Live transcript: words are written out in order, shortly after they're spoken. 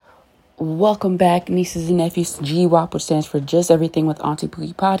Welcome back, nieces and nephews, to GWAP, which stands for Just Everything with Auntie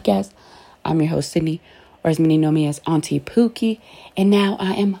Pookie Podcast. I'm your host, Sydney, or as many know me as Auntie Pookie, and now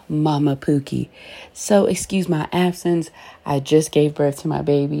I am Mama Pookie. So excuse my absence. I just gave birth to my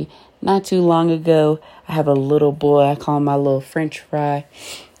baby not too long ago. I have a little boy. I call him my little French fry.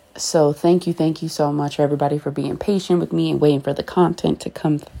 So thank you so much, everybody, for being patient with me and waiting for the content to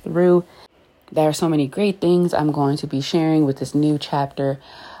come through. There are so many great things I'm going to be sharing with this new chapter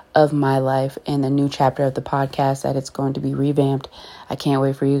of my life and the new chapter of the podcast that it's going to be revamped. I can't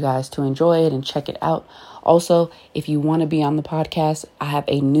wait for you guys to enjoy it and check it out. Also, if you want to be on the podcast, I have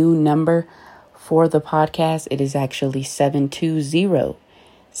a new number for the podcast. It is actually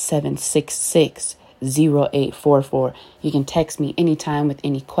 720-766-0844. You can text me anytime with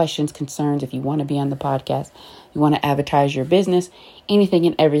any questions, concerns. If you want to be on the podcast, you want to advertise your business, anything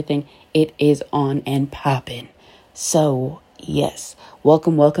and everything, it is on and popping. So yes,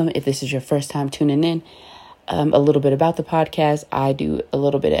 welcome. If this is your first time tuning in, a little bit about the podcast. I do a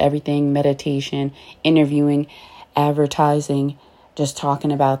little bit of everything: meditation, interviewing, advertising, just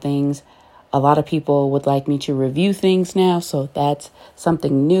talking about things. A lot of people would like me to review things now, so that's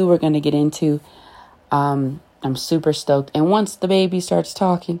something new we're going to get into. I'm super stoked. And once the baby starts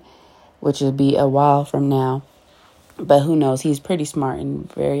talking, which will be a while from now, but who knows, he's pretty smart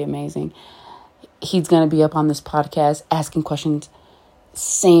and very amazing. He's going to be up on this podcast asking questions,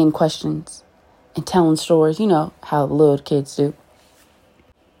 saying questions, and telling stories. You know how little kids do.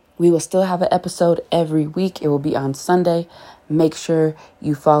 We will still have an episode every week. It will be on Sunday. Make sure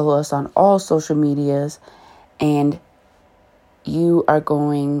you follow us on all social medias, and you are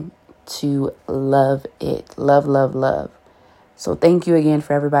going to love it. Love. So thank you again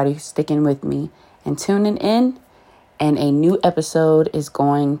for everybody sticking with me and tuning in. And a new episode is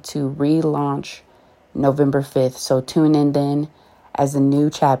going to relaunch November 5th. So tune in then as the new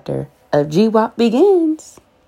chapter of GWAP begins.